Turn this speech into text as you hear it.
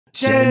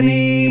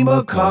Jenny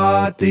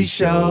McCarthy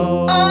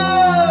Show.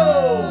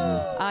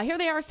 Here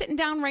they are sitting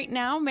down right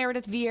now.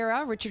 Meredith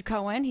Vieira, Richard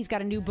Cohen. He's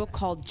got a new book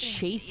called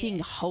Chasing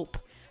Hope,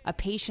 a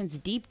patient's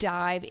deep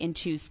dive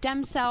into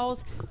stem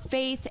cells,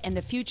 faith, and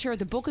the future.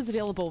 The book is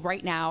available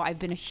right now. I've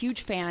been a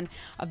huge fan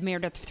of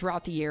Meredith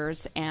throughout the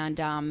years,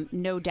 and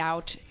no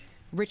doubt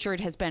Richard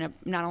has been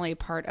not only a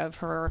part of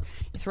her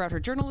throughout her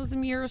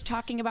journalism years,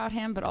 talking about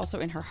him, but also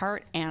in her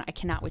heart, and I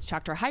cannot wait to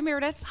talk to her. Hi,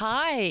 Meredith.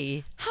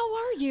 Hi. How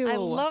are you? I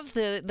love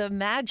the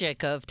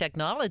magic of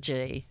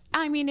technology.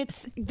 I mean,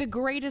 it's the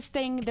greatest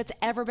thing that's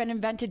ever been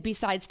invented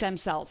besides stem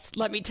cells,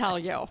 let me tell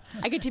you.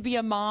 I get to be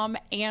a mom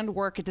and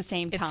work at the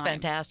same time. It's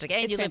fantastic.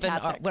 And it's you live in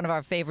one of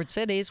our favorite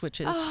cities,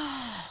 which is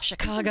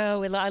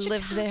Chicago. I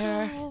lived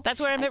there. That's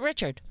where I met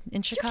Richard,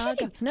 in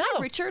Chicago. No.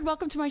 Hi, Richard.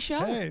 Welcome to my show.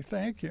 Hey,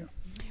 thank you.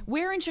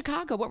 Where in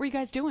Chicago? What were you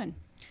guys doing?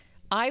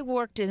 I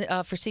worked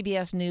for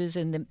CBS News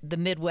in the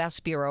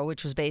Midwest Bureau,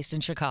 which was based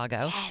in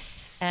Chicago.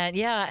 Yes.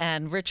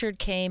 And Richard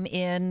came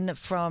in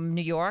from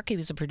New York. He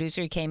was a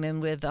producer. He came in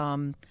with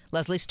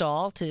Leslie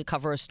Stahl to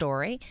cover a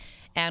story,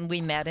 and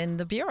we met in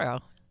the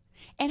Bureau.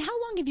 And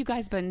how long have you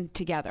guys been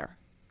together?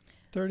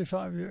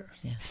 35 years.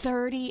 Yeah.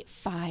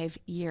 35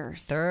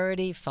 years.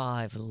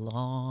 35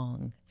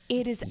 long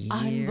It is years.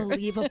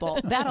 Unbelievable.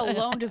 That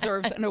alone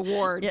deserves an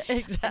award. Yeah,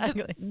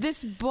 exactly.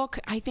 This book,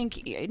 I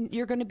think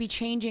you're going to be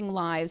changing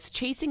lives.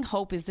 Chasing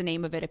Hope is the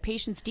name of it, a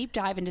patient's deep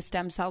dive into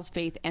stem cells,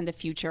 faith, and the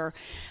future.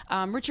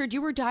 Richard,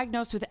 you were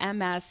diagnosed with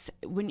MS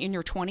when in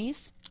your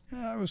 20s?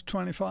 Yeah, I was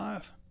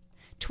 25.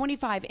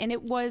 25, and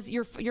it was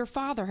your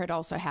father had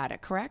also had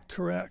it, correct?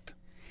 Correct.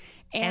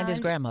 And his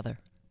grandmother.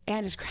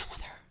 And his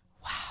grandmother.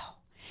 Wow.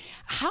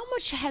 How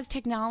much has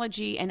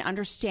technology and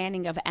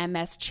understanding of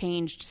MS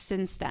changed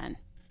since then?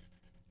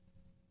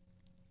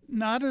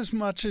 Not as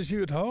much as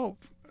you'd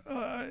hope.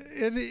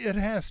 It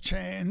has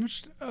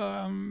changed.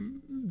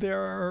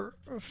 There are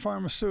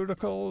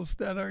pharmaceuticals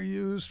that are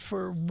used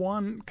for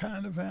one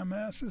kind of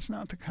MS. It's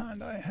not the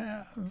kind I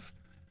have.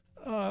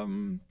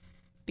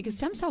 Because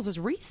stem cells is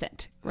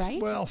recent,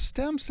 right? Well,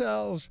 stem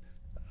cells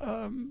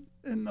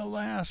in the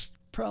last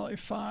probably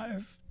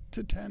 5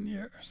 to 10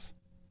 years.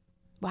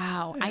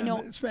 Wow. And I know.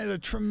 It's made a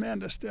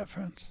tremendous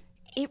difference.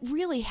 It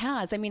really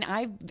has. I mean,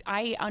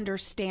 I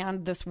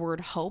understand this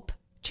word hope.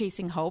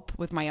 Chasing hope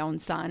with my own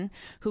son,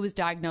 who was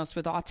diagnosed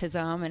with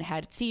autism and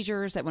had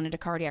seizures that went into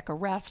cardiac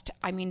arrest.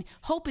 I mean,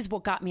 hope is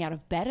what got me out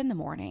of bed in the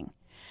morning.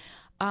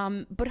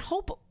 But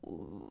hope,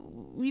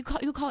 you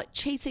call it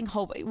chasing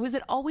hope. Was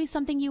it always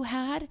something you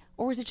had,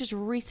 or was it just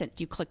recent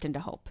you clicked into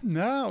hope?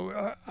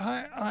 No,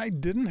 I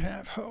didn't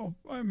have hope.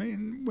 I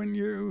mean, when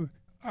you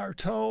are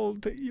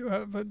told that you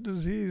have a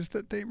disease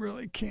that they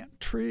really can't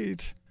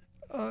treat,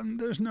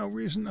 there's no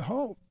reason to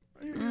hope.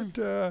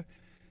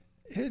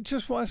 It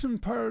just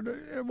wasn't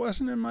it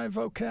wasn't in my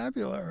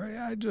vocabulary.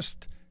 I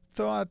just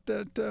thought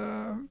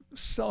that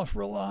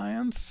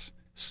self-reliance,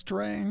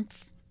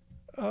 strength,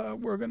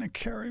 were going to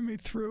carry me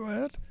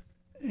through it.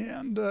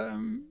 And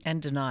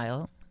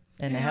denial.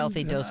 And a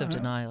healthy dose of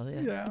denial.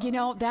 Yeah. You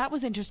know, that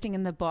was interesting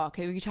in the book.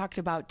 You talked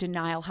about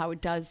denial, how it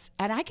does,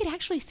 and I could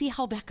actually see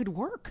how that could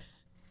work.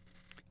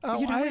 Oh,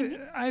 you know what I mean?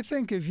 I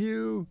think if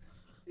you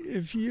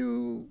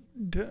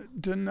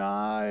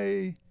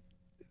deny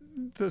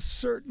the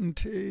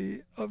certainty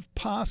of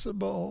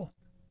possible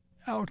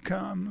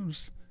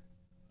outcomes,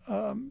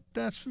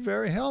 that's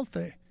very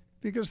healthy,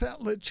 because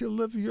that lets you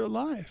live your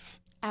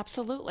life.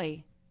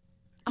 Absolutely.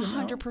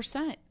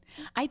 100%.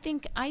 I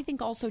think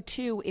also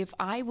too, if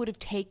I would have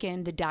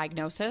taken the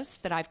diagnosis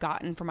that I've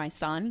gotten for my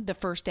son the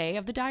first day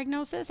of the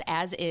diagnosis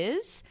as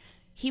is,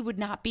 he would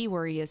not be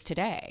where he is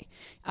today.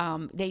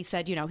 They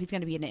said, he's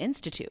going to be in an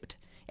institute.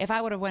 If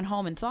I would have went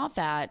home and thought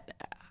that,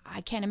 I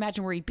can't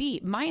imagine where he'd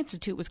be. My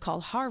institute was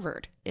called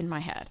Harvard in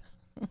my head,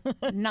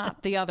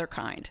 not the other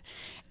kind.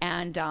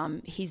 And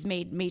he's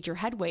made major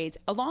headways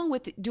along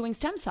with doing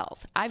stem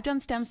cells. I've done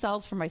stem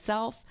cells for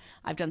myself.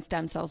 I've done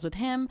stem cells with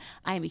him.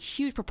 I am a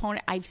huge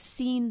proponent. I've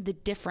seen the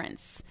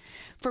difference.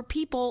 For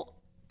people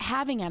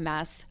having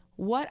MS,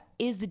 what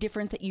is the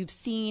difference that you've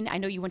seen? I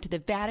know you went to the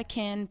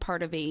Vatican,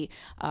 part of a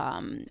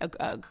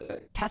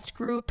test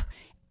group.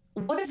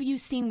 What have you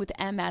seen with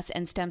MS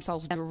and stem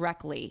cells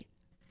directly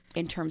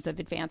in terms of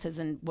advances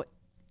and what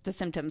the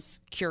symptoms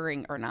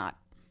curing or not?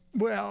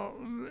 Well,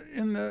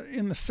 in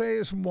the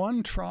phase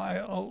 1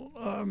 trial,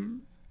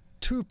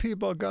 2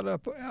 people got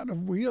up out of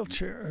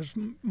wheelchairs.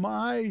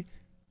 My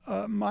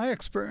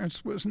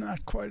experience was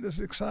not quite as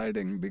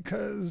exciting,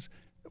 because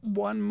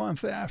 1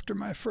 month after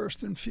my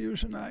first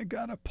infusion, I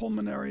got a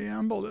pulmonary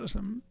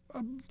embolism,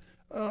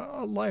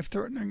 a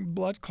life-threatening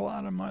blood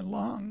clot in my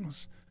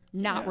lungs.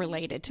 Not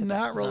related to this.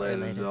 Not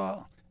related at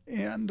all.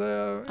 And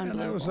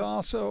I was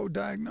also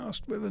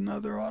diagnosed with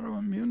another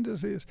autoimmune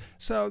disease.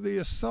 So the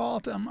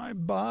assault on my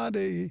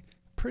body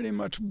pretty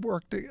much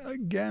worked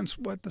against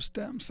what the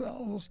stem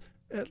cells,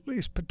 at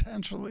least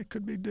potentially,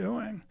 could be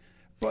doing.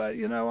 But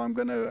I'm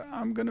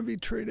gonna be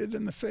treated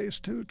in the phase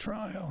 2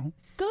 trial.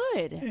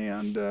 Good.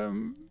 And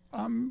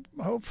I'm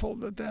hopeful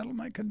that that'll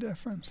make a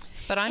difference.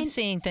 But I'm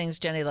seeing things,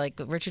 Jenny, like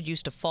Richard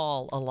used to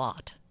fall a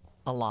lot.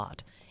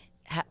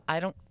 I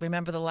don't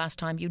remember the last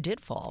time you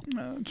did fall.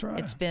 No, that's right.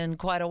 It's been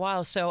quite a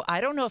while. So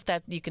I don't know if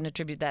that you can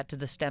attribute that to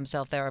the stem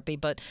cell therapy,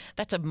 but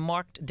that's a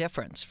marked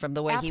difference from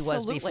the way he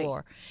was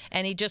before.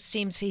 And he just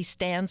seems, he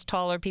stands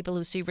taller. People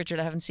who see Richard,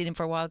 I haven't seen him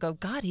for a while, go,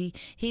 God, he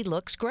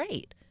looks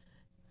great.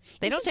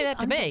 They don't say that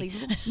to me.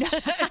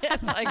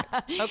 It's like,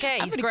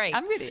 okay, he's great.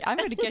 I'm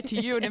gonna get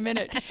to you in a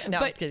minute. No,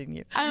 I'm kidding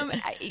you.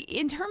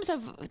 In terms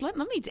of, let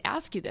me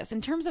ask you this.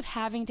 In terms of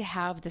having to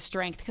have the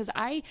strength, because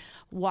I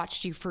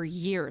watched you for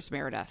years,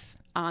 Meredith,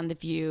 on The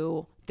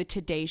View, the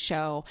Today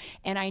Show,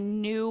 and I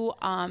knew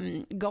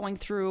going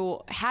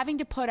through having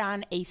to put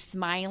on a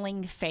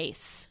smiling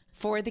face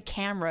for the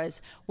cameras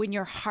when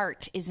your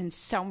heart is in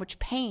so much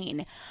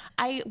pain.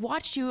 I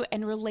watched you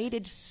and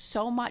related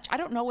so much. I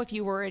don't know if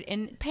you were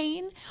in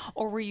pain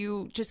or were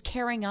you just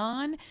carrying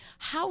on.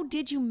 How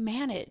did you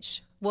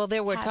manage? Well,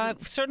 there were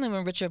times, certainly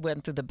when Richard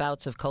went through the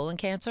bouts of colon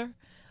cancer,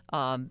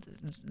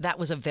 that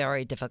was a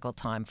very difficult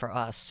time for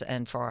us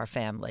and for our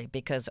family,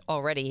 because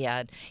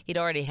he'd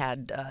already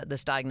had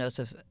this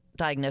diagnosis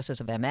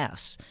of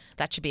MS.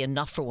 That should be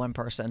enough for one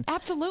person.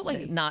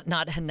 Absolutely. Not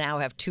now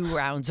have 2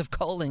 rounds of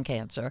colon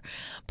cancer.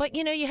 But,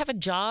 you have a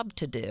job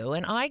to do.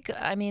 And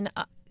I mean,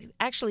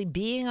 actually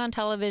being on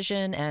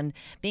television and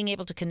being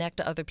able to connect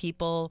to other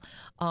people,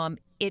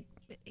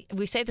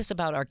 we say this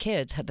about our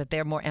kids, that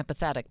they're more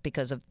empathetic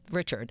because of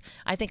Richard.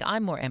 I think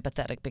I'm more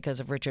empathetic because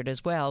of Richard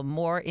as well,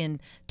 more in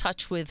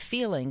touch with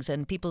feelings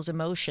and people's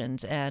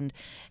emotions and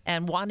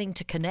wanting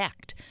to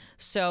connect.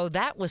 So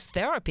that was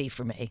therapy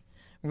for me,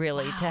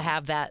 really, to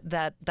have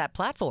that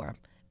platform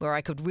where I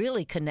could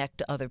really connect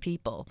to other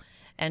people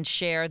and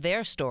share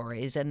their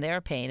stories and their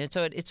pain. And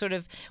so it's sort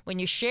of, when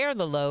you share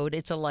the load,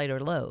 it's a lighter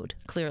load,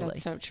 clearly.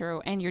 That's so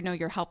true. And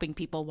you're helping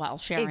people while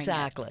sharing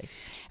Exactly.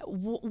 it.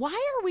 Why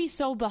are we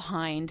so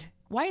behind?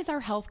 Why is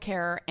our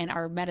healthcare and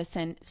our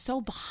medicine so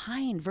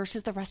behind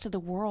versus the rest of the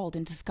world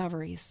in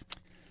discoveries?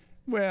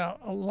 Well,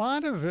 a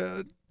lot of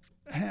it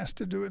has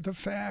to do with the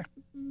fact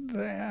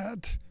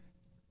that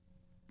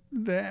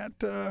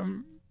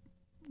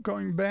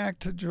going back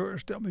to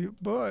George W.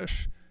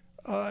 Bush,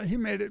 he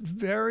made it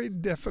very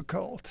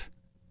difficult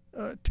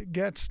to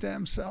get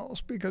stem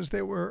cells because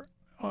they were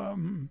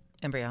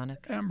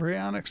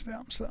embryonic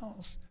stem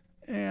cells.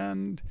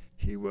 And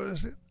he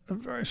was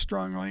very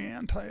strongly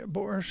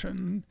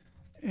anti-abortion,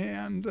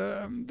 and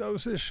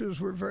those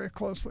issues were very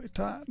closely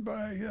taught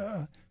by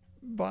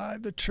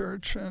the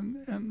church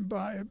and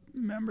by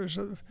members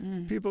of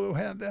people who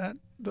had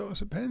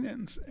those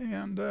opinions.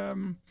 And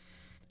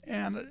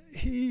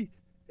he,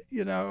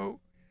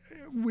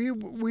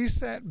 we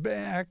sat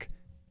back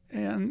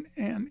and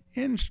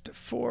inched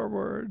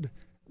forward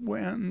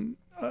when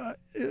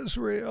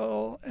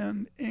Israel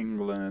and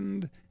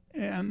England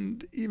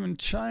and even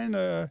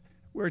China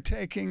were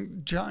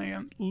taking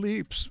giant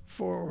leaps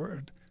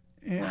forward.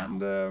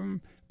 And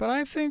but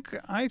I think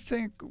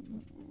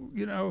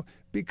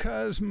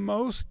because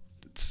most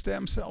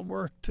stem cell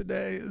work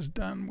today is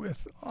done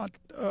with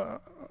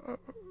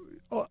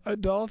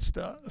adult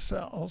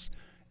cells,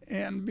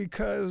 and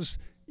because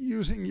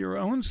using your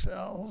own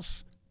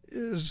cells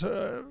is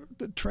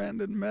the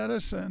trend in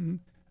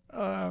medicine,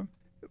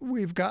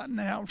 we've gotten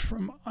out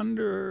from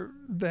under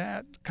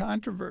that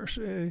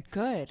controversy.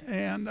 Good.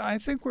 And I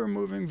think we're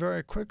moving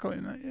very quickly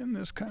in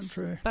this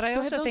country. But I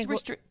also think...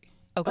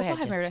 Go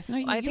ahead, Meredith.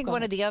 No, I think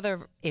one of the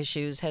other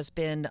issues has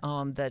been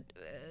that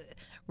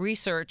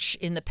research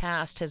in the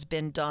past has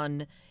been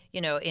done,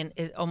 in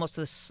almost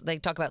this, they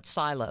talk about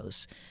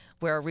silos,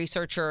 where a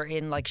researcher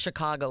in like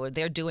Chicago,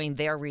 they're doing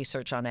their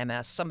research on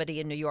MS. Somebody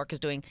in New York is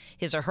doing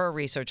his or her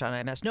research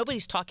on MS.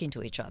 Nobody's talking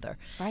to each other.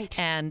 Right.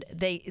 And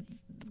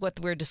what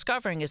we're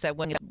discovering is that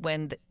when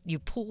you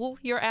pool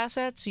your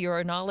assets,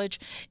 your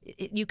knowledge,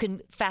 you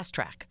can fast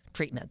track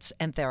treatments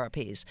and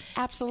therapies.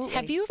 Absolutely.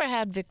 Have you ever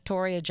had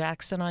Victoria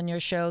Jackson on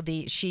your show?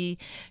 She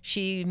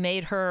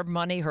made her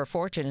money, her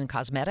fortune in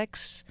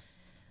cosmetics.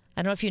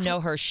 I don't know if you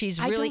know her.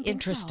 She's really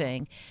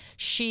interesting.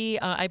 So.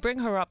 I bring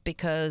her up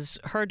because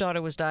her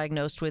daughter was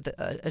diagnosed with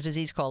a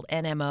disease called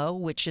NMO,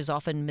 which is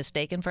often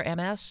mistaken for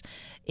MS,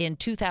 in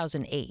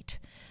 2008.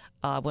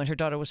 When her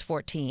daughter was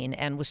 14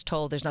 and was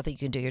told there's nothing you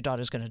can do, your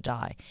daughter's going to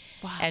die.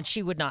 Wow. And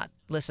she would not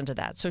listen to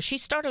that. So she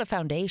started a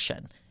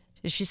foundation.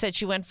 She said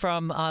she went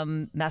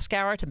from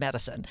mascara to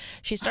medicine.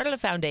 She started a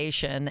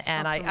foundation,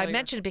 and I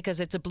mentioned it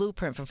because it's a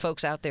blueprint for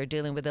folks out there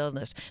dealing with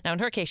illness. Now, in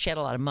her case, she had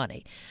a lot of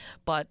money.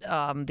 But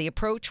the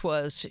approach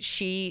was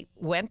she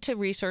went to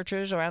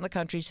researchers around the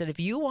country, said, if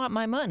you want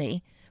my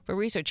money for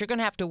research, you're going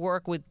to have to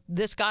work with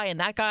this guy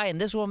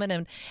and this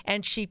woman.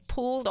 And she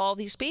pooled all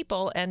these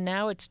people, and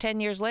now it's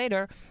 10 years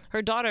later.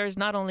 Her daughter is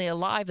not only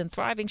alive and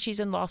thriving, she's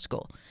in law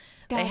school.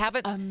 They have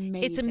it.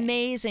 amazing. It's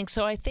amazing.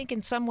 So I think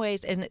in some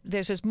ways, and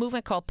there's this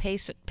movement called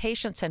patient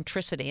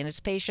centricity, and it's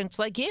patients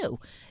like you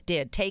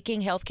did,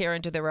 taking healthcare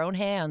into their own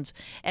hands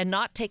and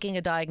not taking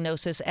a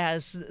diagnosis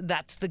as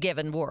that's the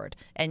given word.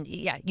 And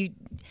yeah,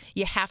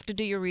 you have to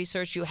do your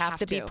research. You have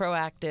to be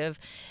proactive,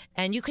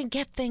 and you can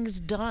get things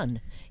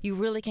done. You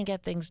really can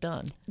get things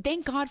done.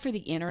 Thank God for the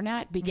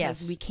internet,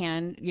 because we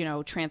can,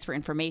 transfer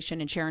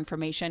information and share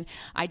information.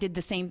 I did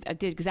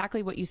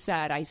exactly what you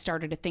said. I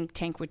started a think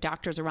tank with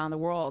doctors around the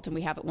world, and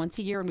we have it once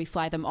a year, and we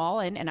fly them all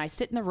in, and I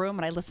sit in the room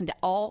and I listen to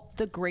all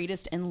the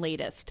greatest and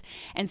latest.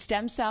 And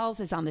stem cells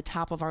is on the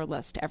top of our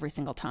list every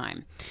single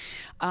time.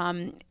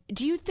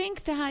 Do you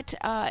think that,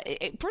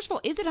 first of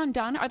all, is it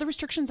undone? Are the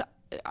restrictions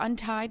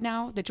untied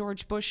now, the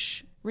George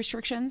Bush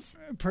restrictions?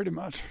 Pretty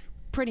much.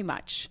 Pretty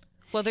much.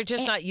 Well, they're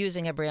just not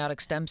using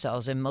embryonic stem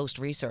cells in most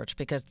research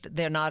because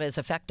they're not as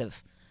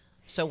effective.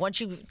 So once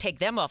you take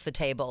them off the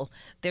table,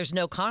 there's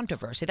no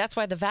controversy. That's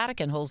why the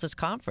Vatican holds this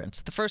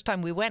conference. The first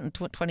time we went in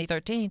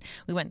 2013,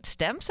 we went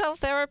stem cell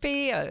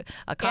therapy, a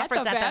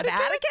conference at the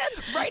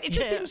Vatican? Right. It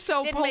just seems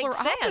so Didn't polar make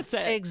sense.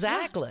 opposite.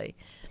 Exactly.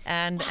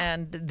 And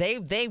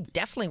they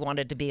definitely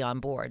wanted to be on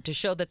board to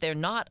show that they're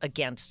not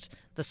against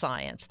the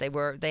science.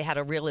 They had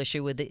a real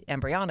issue with the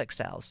embryonic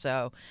cells.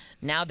 So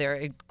now they're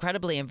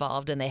incredibly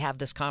involved, and they have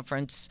this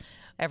conference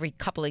every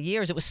couple of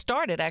years. It was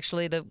started,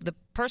 actually, the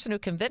person who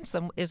convinced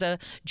them is a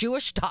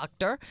Jewish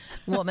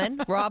woman,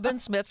 Robin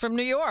Smith from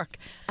New York.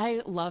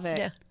 I love it.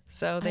 Yeah.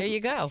 So there you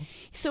go.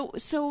 So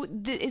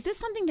is this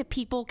something that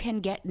people can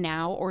get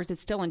now, or is it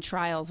still in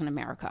trials in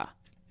America?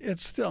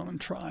 It's still in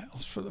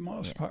trials for the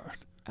most part.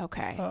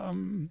 Okay.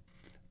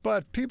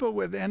 But people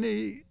with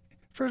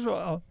first of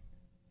all,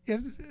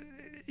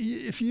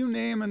 if you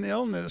name an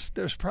illness,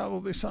 there's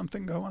probably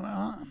something going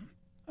on.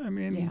 I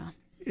mean,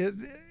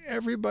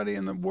 everybody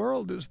in the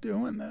world is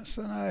doing this.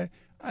 And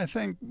I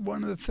think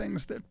one of the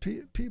things that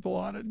people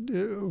ought to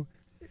do,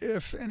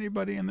 if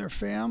anybody in their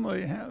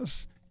family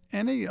has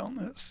any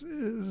illness,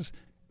 is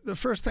the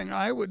first thing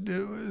I would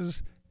do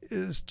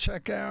is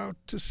check out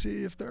to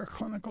see if there are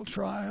clinical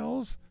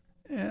trials,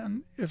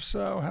 and if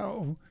so,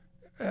 how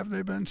have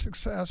they been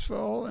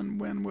successful, and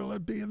when will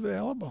it be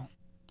available?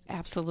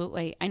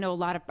 Absolutely. I know a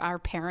lot of our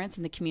parents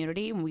in the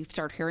community, when we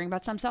started hearing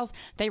about stem cells,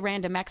 they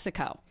ran to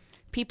Mexico.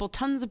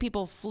 Tons of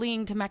people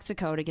fleeing to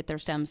Mexico to get their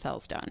stem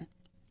cells done.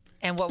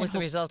 And what was the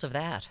result of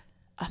that?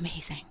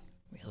 Amazing.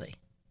 Really?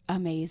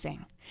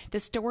 Amazing.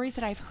 The stories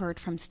that I've heard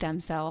from stem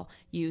cell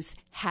use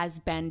has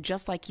been,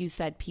 just like you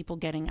said, people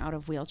getting out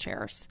of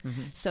wheelchairs.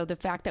 Mm-hmm. So the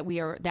fact that we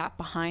are that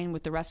behind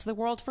with the rest of the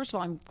world, first of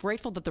all, I'm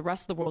grateful that the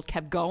rest of the world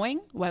kept going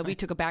while we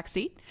took a back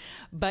seat.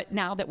 But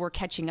now that we're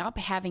catching up,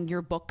 having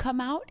your book come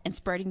out and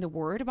spreading the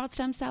word about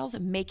stem cells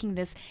and making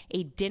this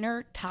a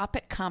dinner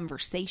topic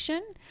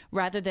conversation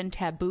rather than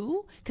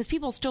taboo, because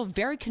people are still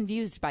very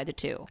confused by the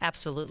two.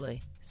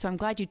 Absolutely. So I'm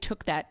glad you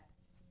took that,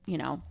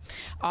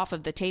 off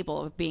of the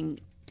table of being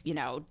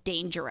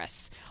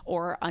dangerous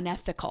or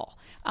unethical.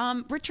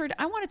 Richard,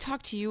 I want to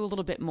talk to you a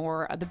little bit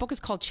more. The book is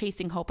called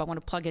Chasing Hope. I want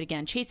to plug it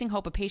again. Chasing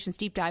Hope, a patient's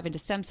deep dive into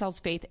stem cells,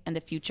 faith, and the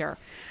future.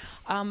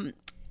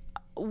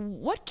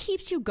 What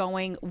keeps you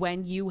going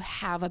when you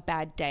have a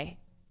bad day?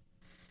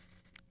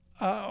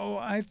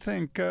 I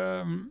think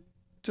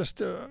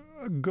just a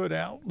good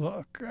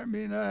outlook. I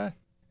mean,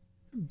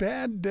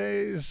 bad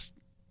days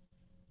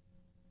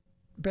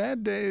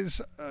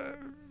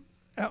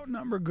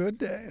outnumber good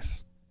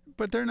days,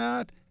 but they're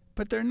not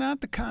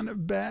the kind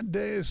of bad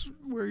days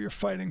where you're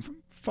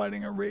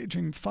fighting a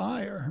raging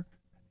fire.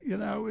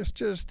 It's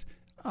just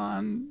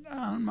on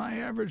my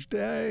average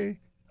day,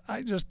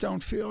 I just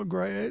don't feel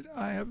great.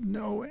 I have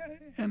no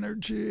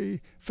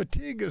energy.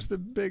 Fatigue is the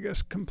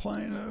biggest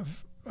complaint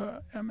of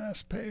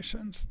MS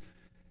patients.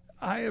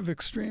 I have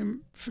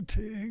extreme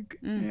fatigue,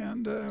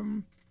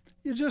 and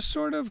you just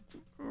sort of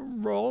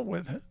roll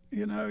with it.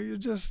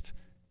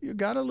 You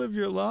got to live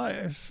your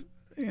life,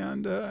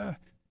 and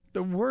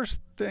the worst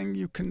thing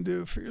you can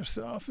do for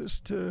yourself is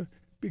to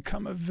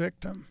become a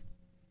victim.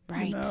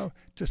 Right.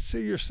 To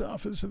see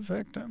yourself as a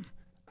victim.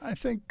 I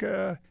think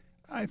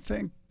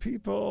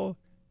people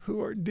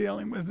who are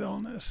dealing with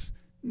illness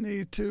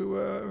need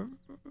to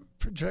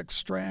project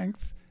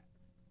strength,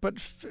 but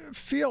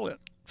feel it,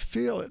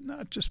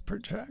 not just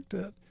project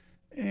it.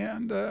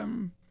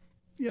 And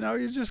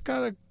you just got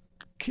to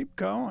keep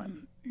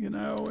going.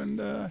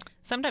 And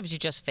sometimes you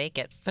just fake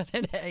it for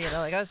the day,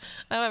 like,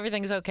 oh,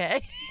 everything's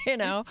okay,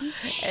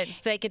 and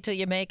fake it till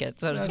you make it,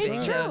 so to speak.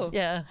 It's true.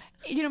 Yeah.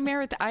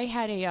 Meredith,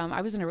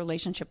 I was in a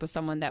relationship with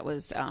someone that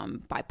was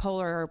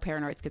bipolar,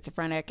 paranoid,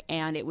 schizophrenic,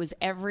 and it was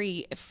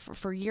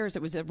for years,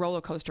 it was a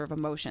roller coaster of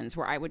emotions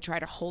where I would try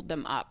to hold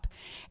them up.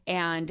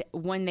 And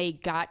when they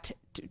got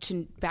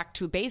back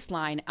to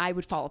baseline, I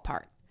would fall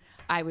apart.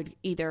 I would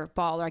either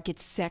bawl or I'd get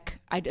sick.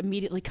 I'd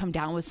immediately come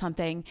down with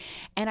something.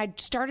 And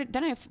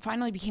then I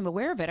finally became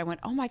aware of it. I went,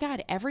 oh my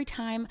God, every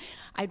time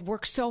I'd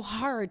work so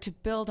hard to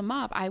build them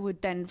up, I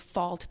would then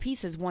fall to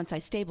pieces once I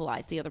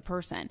stabilized the other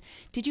person.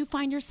 Did you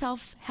find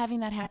yourself having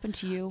that happen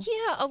to you?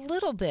 Yeah, a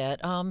little bit.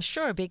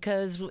 Sure,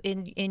 because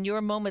in your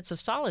moments of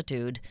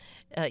solitude,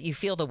 you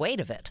feel the weight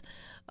of it.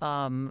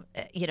 When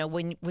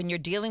you're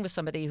dealing with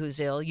somebody who's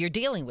ill, you're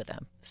dealing with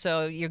them.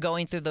 So you're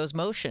going through those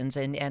motions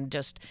and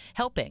just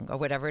helping or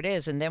whatever it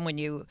is. And then when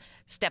you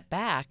step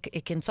back,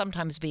 it can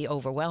sometimes be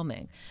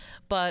overwhelming.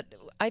 But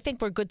I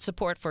think we're good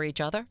support for each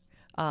other.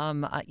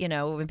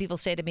 When people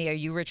say to me, are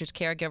you Richard's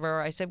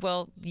caregiver? I said,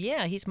 well,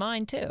 yeah, he's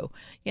mine too.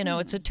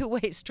 It's a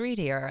two-way street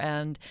here.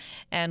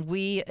 And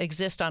we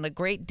exist on a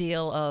great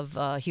deal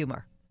of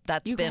humor.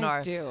 That's been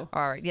our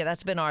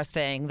that's been our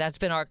thing. That's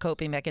been our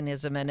coping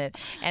mechanism, and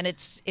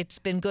it's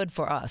been good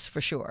for us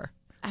for sure.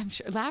 I'm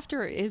sure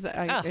laughter is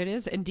it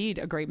is indeed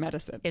a great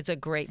medicine. It's a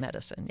great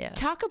medicine. Yeah.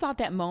 Talk about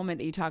that moment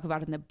that you talk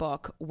about in the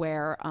book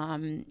where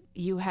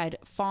you had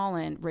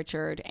fallen,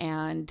 Richard,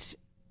 and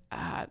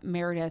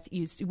Meredith.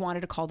 You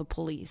wanted to call the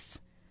police.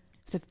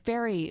 It's a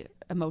very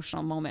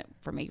emotional moment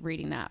for me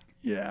reading that.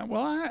 Yeah.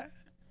 Well,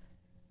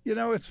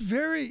 it's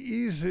very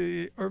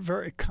easy, or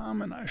very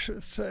common, I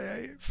should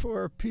say,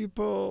 for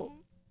people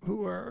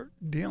who are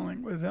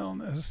dealing with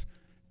illness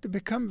to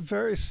become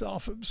very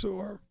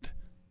self-absorbed,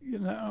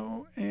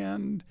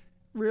 and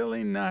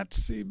really not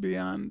see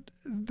beyond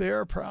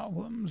their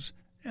problems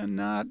and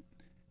not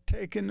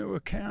take into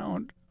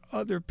account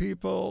other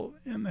people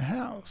in the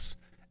house.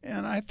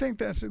 And I think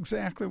that's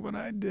exactly what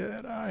I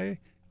did. I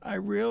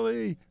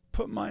really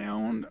put my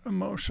own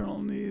emotional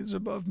needs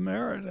above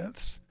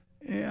Meredith's,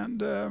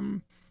 and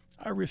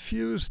I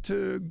refused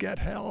to get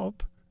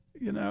help,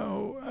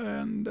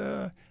 and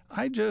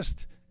I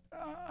just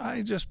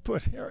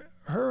put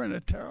her in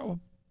a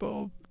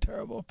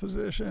terrible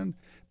position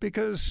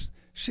because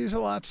she's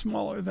a lot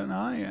smaller than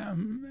I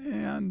am,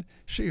 and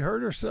she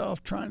hurt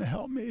herself trying to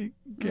help me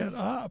get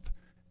up,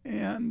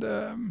 and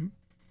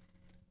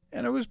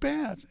it was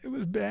bad. It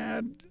was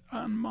bad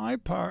on my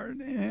part,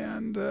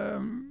 and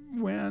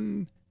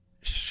when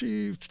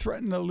she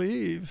threatened to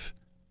leave,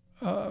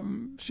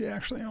 she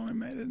actually only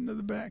made it into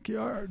the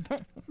backyard,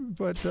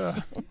 but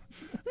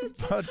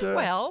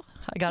well,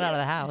 I got out of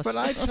the house.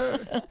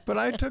 But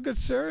I took it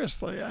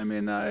seriously. I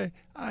mean, I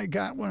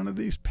got one of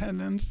these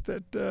pendants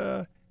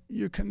that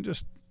you can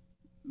just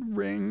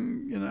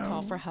ring,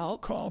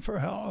 call for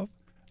help.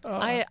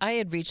 I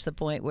had reached the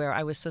point where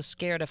I was so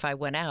scared if I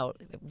went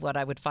out, what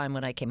I would find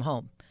when I came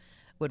home.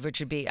 Would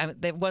Richard be?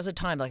 There was a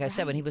time, like I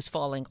said, when he was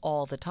falling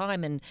all the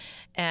time,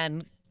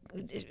 and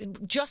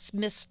just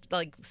missed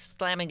like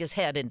slamming his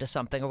head into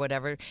something or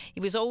whatever. He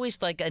was always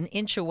like an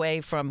inch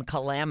away from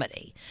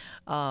calamity,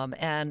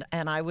 and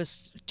I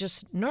was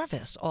just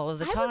nervous all of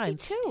the time. I would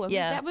be too. I mean,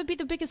 that would be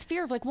the biggest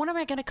fear of like, what am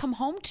I going to come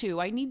home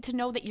to? I need to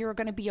know that you're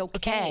going to be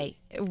okay.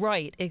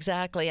 Right,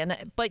 exactly.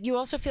 But you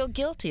also feel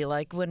guilty.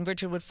 Like when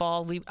Richard would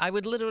fall, I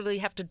would literally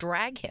have to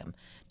drag him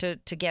to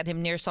get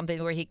him near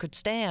something where he could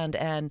stand.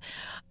 And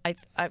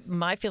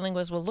my feeling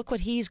was, well, look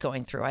what he's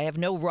going through. I have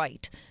no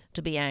right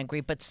to be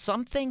angry, but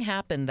something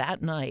happened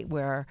that night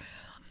where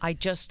I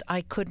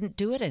couldn't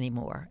do it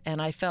anymore.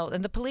 And I felt,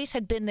 and the police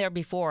had been there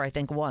before, I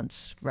think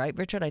once, right,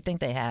 Richard? I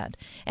think they had.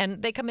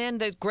 And they come in,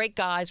 they're great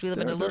guys. We live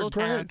in a little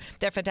town.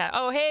 They're fantastic.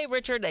 Oh, hey,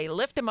 Richard. They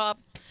lift him up,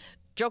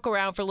 joke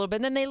around for a little bit,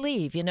 and then they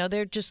leave.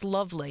 They're just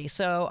lovely.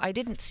 So I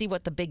didn't see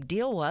what the big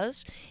deal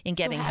was in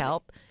getting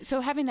help.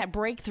 So having that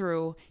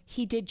breakthrough,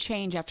 he did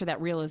change after that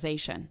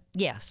realization.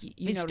 Yes.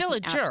 He's still a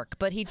jerk,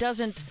 but he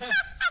doesn't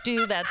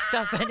do that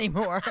stuff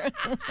anymore.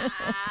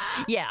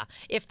 Yeah.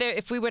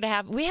 If we were to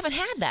have, we haven't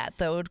had that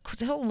though. It's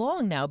so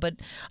long now, but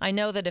I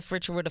know that if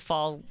Richard were to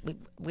fall,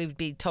 we would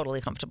be totally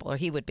comfortable, or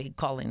he would be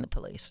calling the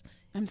police.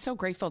 I'm so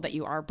grateful that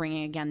you are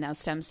bringing again those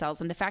stem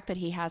cells, and the fact that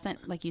he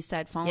hasn't, like you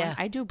said, fallen. Yeah.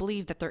 I do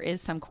believe that there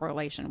is some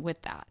correlation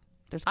with that.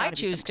 I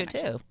choose to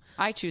too.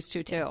 I choose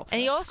to too.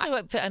 And he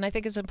also, and I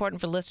think it's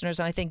important for listeners,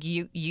 and I think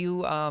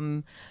you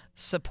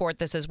support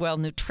this as well.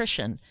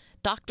 Nutrition.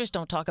 Doctors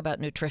don't talk about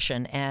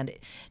nutrition, and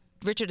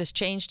Richard has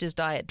changed his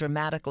diet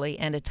dramatically,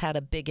 and it's had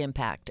a big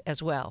impact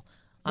as well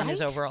on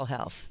his overall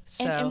health.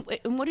 So,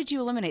 and what did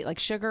you eliminate? Like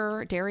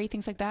sugar, dairy,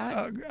 things like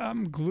that?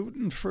 I'm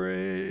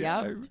gluten-free.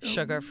 Yeah,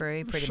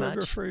 sugar-free, pretty much.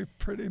 Sugar-free,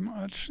 pretty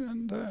much,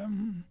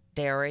 and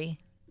dairy-free.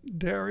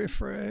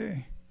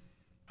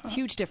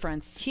 Huge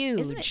difference.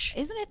 Huge.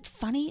 Isn't it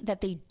funny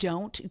that they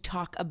don't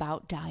talk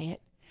about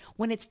diet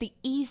when it's the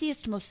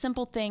easiest, most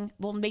simple thing?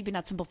 Well, maybe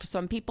not simple for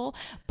some people,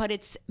 but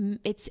it's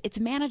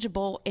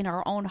manageable in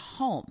our own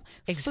home.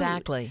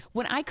 Exactly. Food.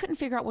 When I couldn't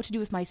figure out what to do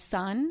with my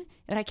son,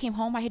 and I came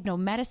home, I had no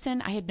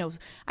medicine, I had no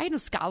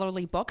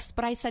scholarly books,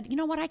 but I said, you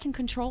know what? I can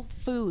control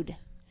food.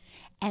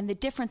 And the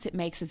difference it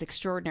makes is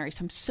extraordinary.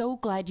 So I'm so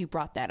glad you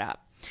brought that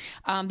up.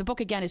 The book,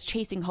 again, is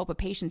Chasing Hope, a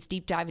Patient's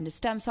Deep Dive into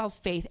Stem Cells,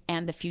 Faith,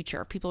 and the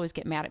Future. People always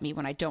get mad at me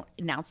when I don't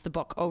announce the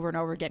book over and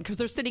over again because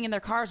they're sitting in their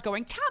cars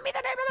going, tell me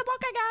the name of the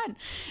book again.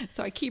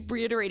 So I keep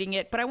reiterating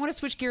it. But I want to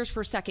switch gears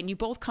for a second. You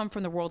both come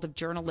from the world of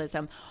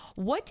journalism.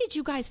 What did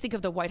you guys think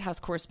of the White House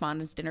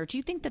Correspondents Dinner? Do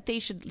you think that they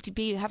should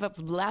have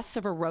less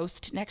of a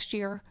roast next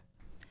year?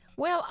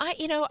 Well,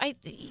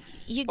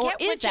 you get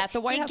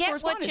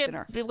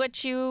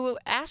what you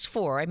ask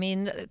for. I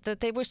mean, that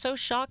they were so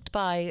shocked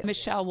by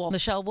Michelle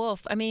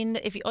Wolf. I mean,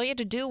 all you had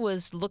to do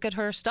was look at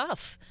her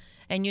stuff,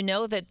 and you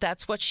know that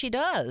that's what she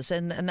does,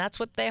 and that's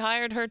what they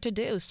hired her to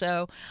do.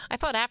 So I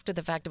thought after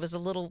the fact it was a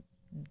little,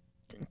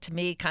 to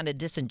me, kind of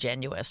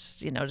disingenuous,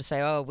 to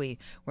say, oh,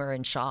 we're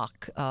in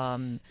shock.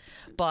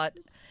 But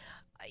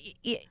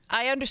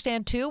I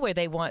understand too where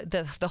they want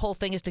the whole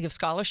thing is to give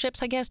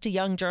scholarships, I guess, to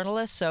young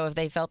journalists. So if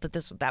they felt that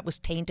that was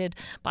tainted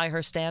by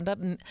her stand-up,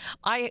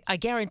 I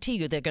guarantee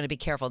you they're going to be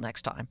careful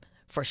next time,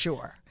 for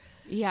sure.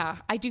 Yeah,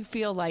 I do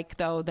feel like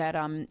though that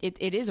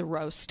it is a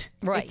roast.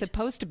 Right. It's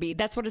supposed to be.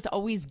 That's what it's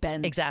always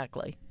been.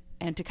 Exactly.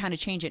 And to kind of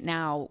change it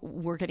now,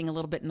 we're getting a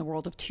little bit in the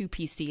world of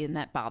 2PC, and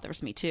that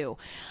bothers me too.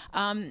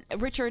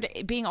 Richard,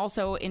 being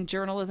also in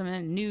journalism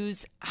and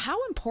news, how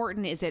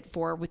important is it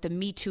with the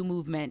MeToo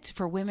movement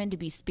for women to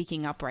be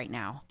speaking up right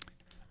now?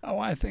 Oh,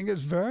 I think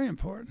it's very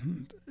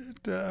important.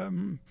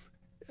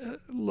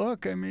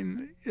 Look, I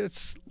mean,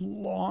 it's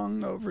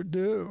long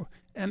overdue.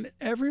 And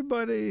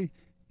everybody,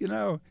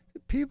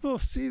 people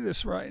see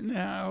this right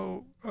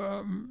now,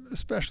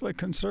 especially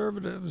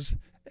conservatives,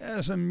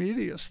 as a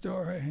media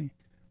story.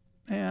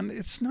 And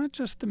it's not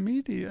just the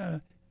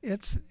media.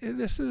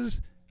 This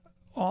is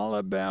all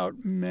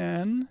about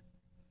men,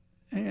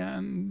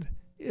 and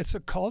it's a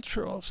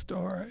cultural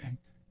story.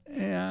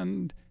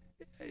 And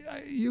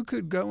you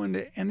could go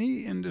into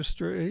any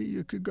industry,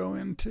 you could go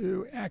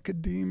into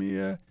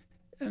academia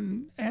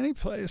and any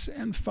place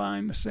and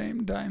find the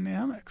same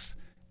dynamics.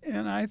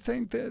 And I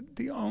think that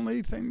the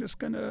only thing that's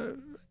going to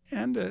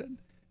end it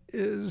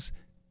is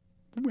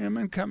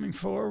women coming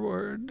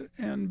forward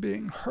and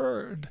being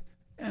heard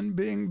and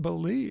being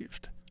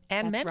believed.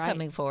 And That's men right.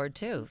 coming forward,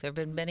 too. There have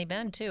been many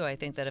men, too, I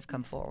think, that have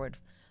come forward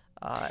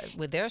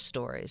with their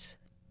stories.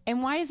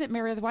 And why is it,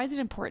 Meredith, why is it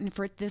important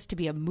for this to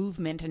be a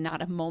movement and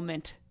not a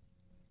moment?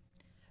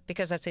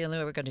 Because that's the only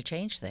way we're going to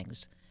change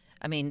things.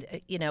 I mean,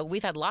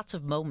 we've had lots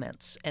of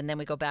moments, and then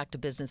we go back to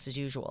business as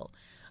usual.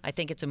 I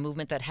think it's a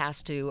movement that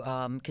has to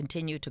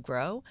continue to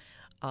grow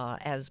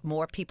as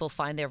more people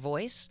find their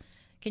voice.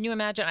 Can you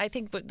imagine? I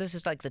think this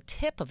is like the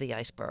tip of the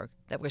iceberg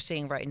that we're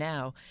seeing right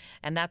now.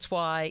 And that's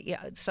why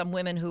some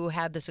women who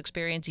had this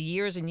experience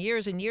years and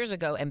years and years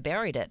ago and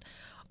buried it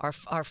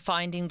are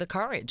finding the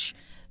courage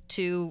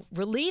to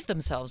relieve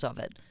themselves of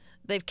it.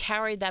 They've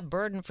carried that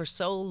burden for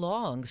so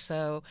long.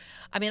 So,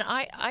 I mean,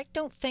 I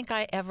don't think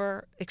I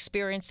ever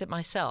experienced it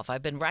myself.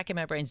 I've been racking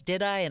my brains.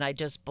 Did I? And I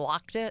just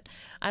blocked it?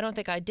 I don't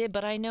think I did,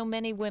 but I know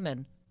many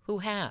women who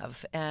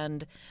have.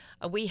 And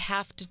we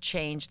have to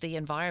change the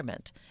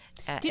environment.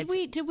 Did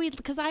we,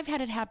 because I've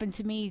had it happen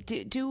to me,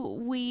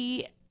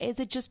 is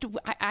it just,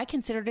 I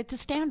considered it the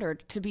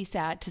standard, to be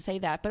sad to say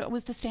that, but it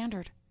was the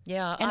standard.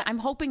 Yeah. And I'm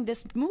hoping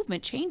this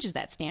movement changes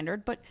that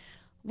standard, but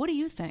what do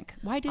you think?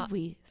 Why did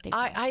we stay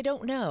quiet? I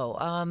don't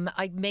know.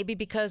 Maybe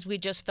because we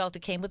just felt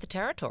it came with the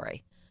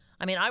territory.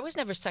 I mean, I was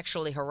never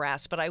sexually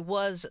harassed, but I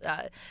was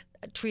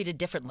treated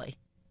differently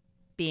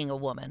being a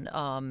woman.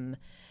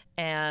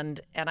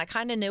 And I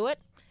kind of knew it.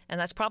 And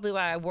that's probably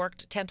why I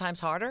worked 10 times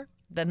harder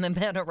than the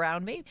men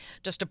around me,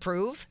 just to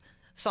prove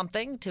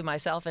something to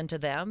myself and to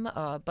them.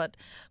 But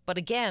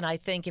again, I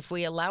think if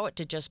we allow it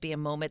to just be a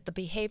moment, the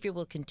behavior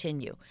will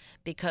continue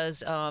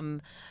because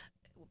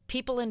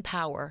people in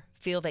power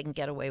feel they can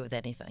get away with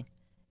anything.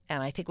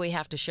 And I think we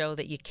have to show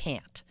that you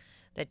can't.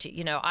 That,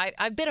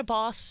 I've been a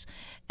boss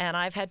and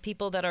I've had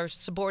people that are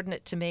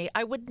subordinate to me.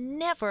 I would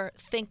never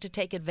think to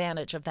take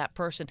advantage of that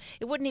person.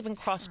 It wouldn't even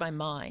cross my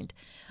mind.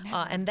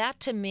 And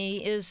that to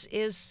me is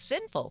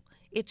sinful.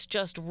 It's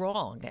just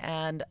wrong.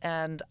 And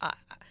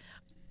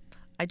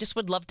I just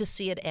would love to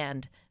see it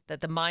end,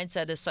 that the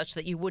mindset is such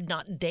that you would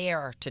not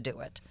dare to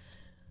do it.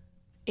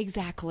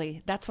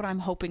 Exactly. That's what I'm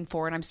hoping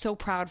for. And I'm so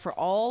proud for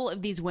all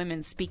of these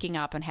women speaking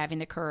up and having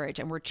the courage.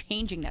 And we're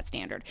changing that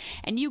standard.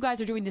 And you guys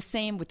are doing the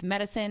same with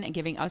medicine and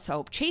giving us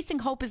hope. Chasing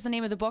Hope is the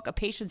name of the book, A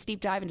Patient's Deep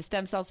Dive into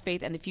Stem Cells,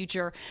 Faith, and the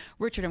Future.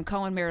 Richard M.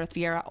 Cohen, Meredith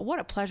Vieira. What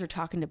a pleasure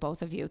talking to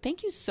both of you.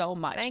 Thank you so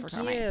much for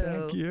coming.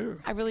 Thank you.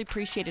 I really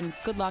appreciate it. And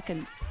good luck.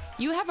 And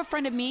you have a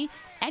friend of me.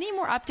 Any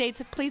more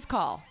updates, please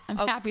call. I'm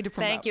happy to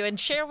promote. Thank you. And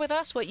share with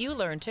us what you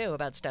learned, too,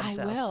 about stem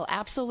cells. I will.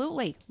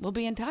 Absolutely. We'll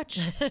be in touch.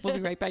 We'll be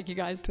right back, you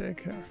guys.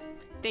 Take care.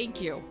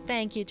 Thank you.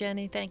 Thank you,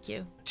 Jenny. Thank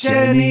you.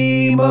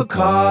 Jenny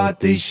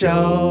McCarthy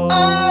Show.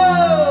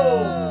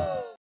 Oh!